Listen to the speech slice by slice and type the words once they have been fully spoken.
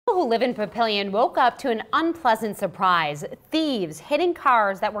who live in Papillion woke up to an unpleasant surprise. Thieves hitting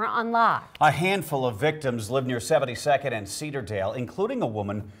cars that were unlocked. A handful of victims live near 72nd and Cedardale, including a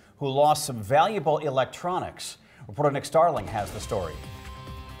woman who lost some valuable electronics. Reporter Nick Starling has the story.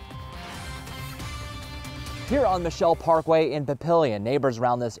 Here on Michelle Parkway in Papillion, neighbors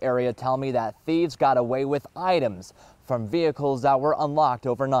around this area tell me that thieves got away with items from vehicles that were unlocked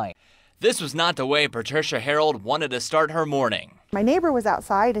overnight. This was not the way Patricia Harold wanted to start her morning. My neighbor was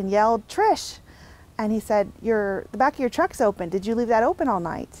outside and yelled, "Trish!" And he said, the back of your truck's open. Did you leave that open all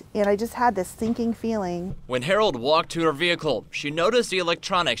night? And I just had this sinking feeling. When Harold walked to her vehicle, she noticed the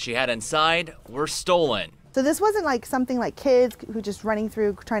electronics she had inside were stolen. So this wasn't like something like kids who just running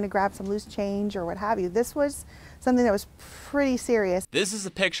through trying to grab some loose change or what have you. This was something that was pretty serious. This is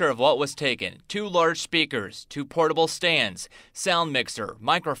a picture of what was taken. 2 large speakers, 2 portable stands, sound mixer,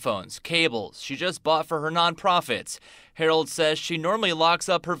 microphones, cables she just bought for her nonprofits. Harold says she normally locks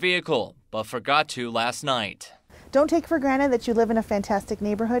up her vehicle, but forgot to last night. Don't take for granted that you live in a fantastic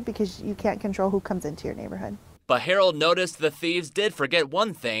neighborhood because you can't control who comes into your neighborhood. But Harold noticed the thieves did forget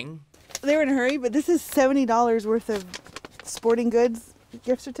one thing. They were in a hurry, but this is $70 worth of sporting goods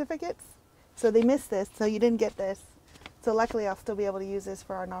gift certificates. So they missed this, so you didn't get this. So luckily I'll still be able to use this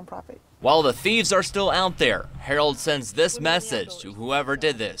for our nonprofit. While the thieves are still out there, Harold sends this message to whoever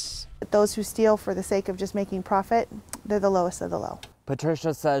did this. Those who steal for the sake of just making profit, they're the lowest of the low.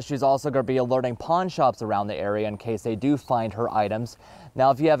 Patricia says she's also going to be alerting pawn shops around the area in case they do find her items. Now,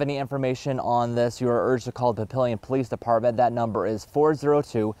 if you have any information on this, you are urged to call the Papillion Police Department. That number is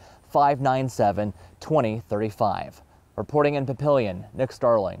 402-597-2035. Reporting in Papillion, Nick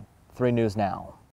Starling, 3 News Now.